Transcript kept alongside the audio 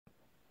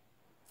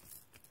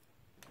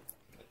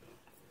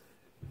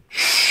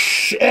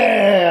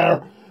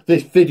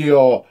this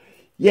video.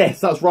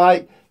 Yes, that's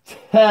right.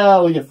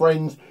 Tell your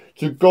friends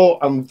to go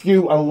and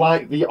view and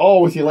like the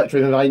always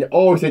electrifying,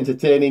 always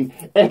entertaining,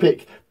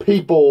 epic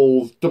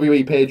People's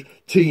WE page,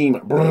 Team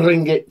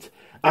Bring It,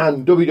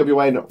 and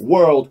WWN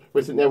World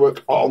Wrestling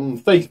Network on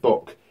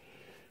Facebook.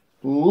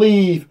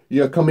 Leave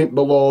your comment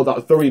below,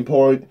 that's very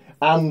important,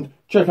 and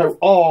check out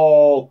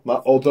all my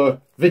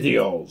other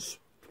videos.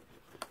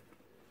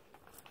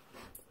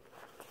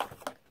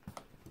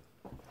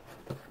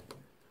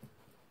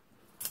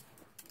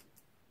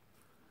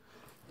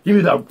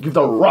 Give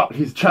the Rock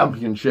his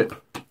championship.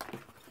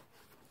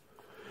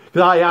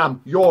 Because I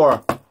am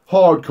your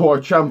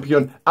hardcore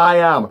champion. I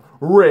am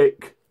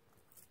Rick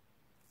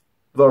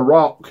the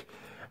Rock.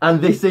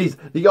 And this is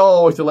the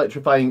always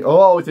electrifying,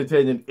 always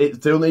entertaining.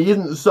 It certainly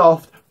isn't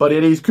soft, but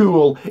it is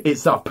cool.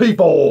 It's a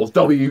People's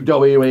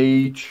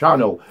WWE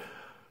channel.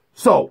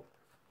 So,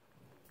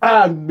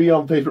 add me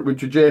on Facebook,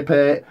 Richard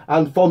JP,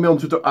 and follow me on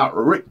Twitter at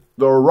Rick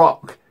the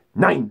Rock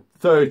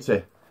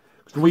 930.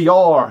 Because we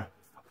are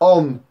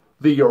on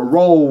the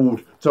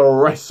road to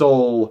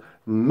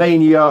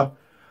WrestleMania,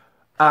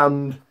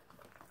 and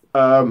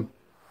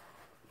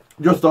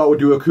just thought we'd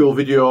do a cool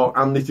video,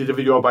 and this is a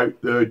video about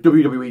the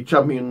WWE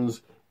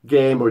Champions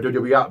game or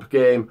WWE app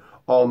game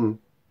on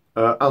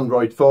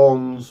Android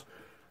phones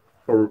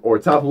or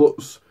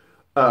tablets.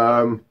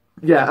 Yeah,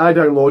 I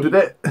downloaded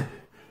it.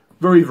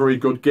 Very, very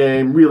good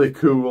game, really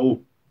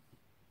cool.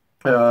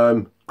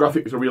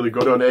 Graphics are really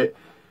good on it,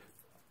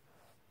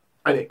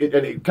 and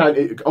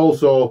it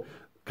also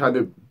kind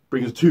of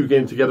brings two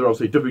games together,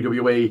 obviously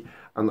WWE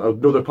and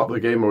another popular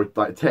game, or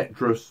like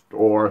Tetris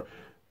or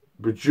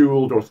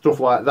Bejeweled or stuff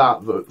like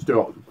that, that's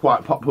still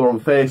quite popular on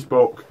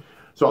Facebook.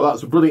 So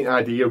that's a brilliant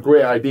idea, a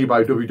great idea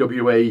by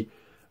WWE.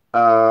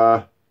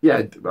 Yeah,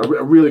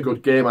 a really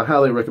good game. I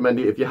highly recommend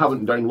it. If you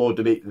haven't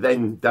downloaded it,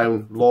 then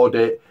download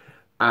it.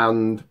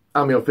 And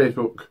add me on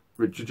Facebook,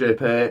 Richard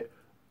JP.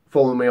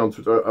 Follow me on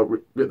Twitter at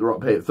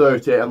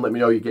RickTheRock830 and let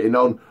me know you're getting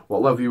on.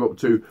 What level you're up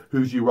to,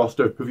 who's your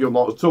roster, who have you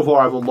unlocked. So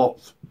far I've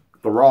unlocked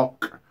The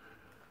Rock.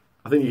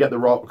 I think you get The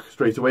Rock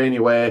straight away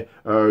anyway.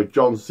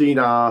 John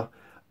Cena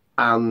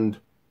and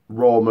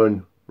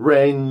Roman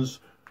Reigns.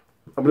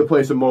 I'm going to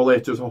play some more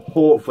later, so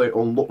hopefully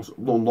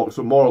unlock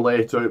some more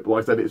later. But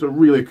like I said, it's a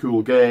really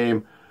cool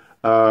game.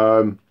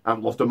 I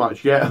haven't lost a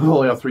match yet. I've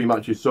only had 3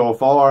 matches so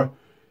far.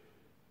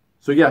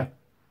 So yeah,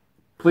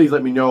 please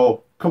let me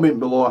know. Comment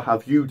below,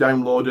 have you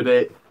downloaded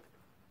it?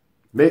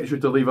 Make sure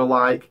to leave a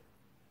like.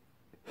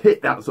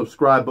 Hit that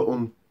subscribe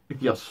button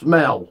if you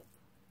smell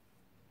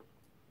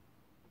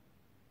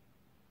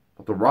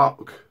The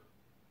Rock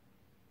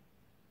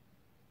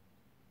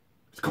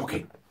is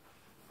cooking.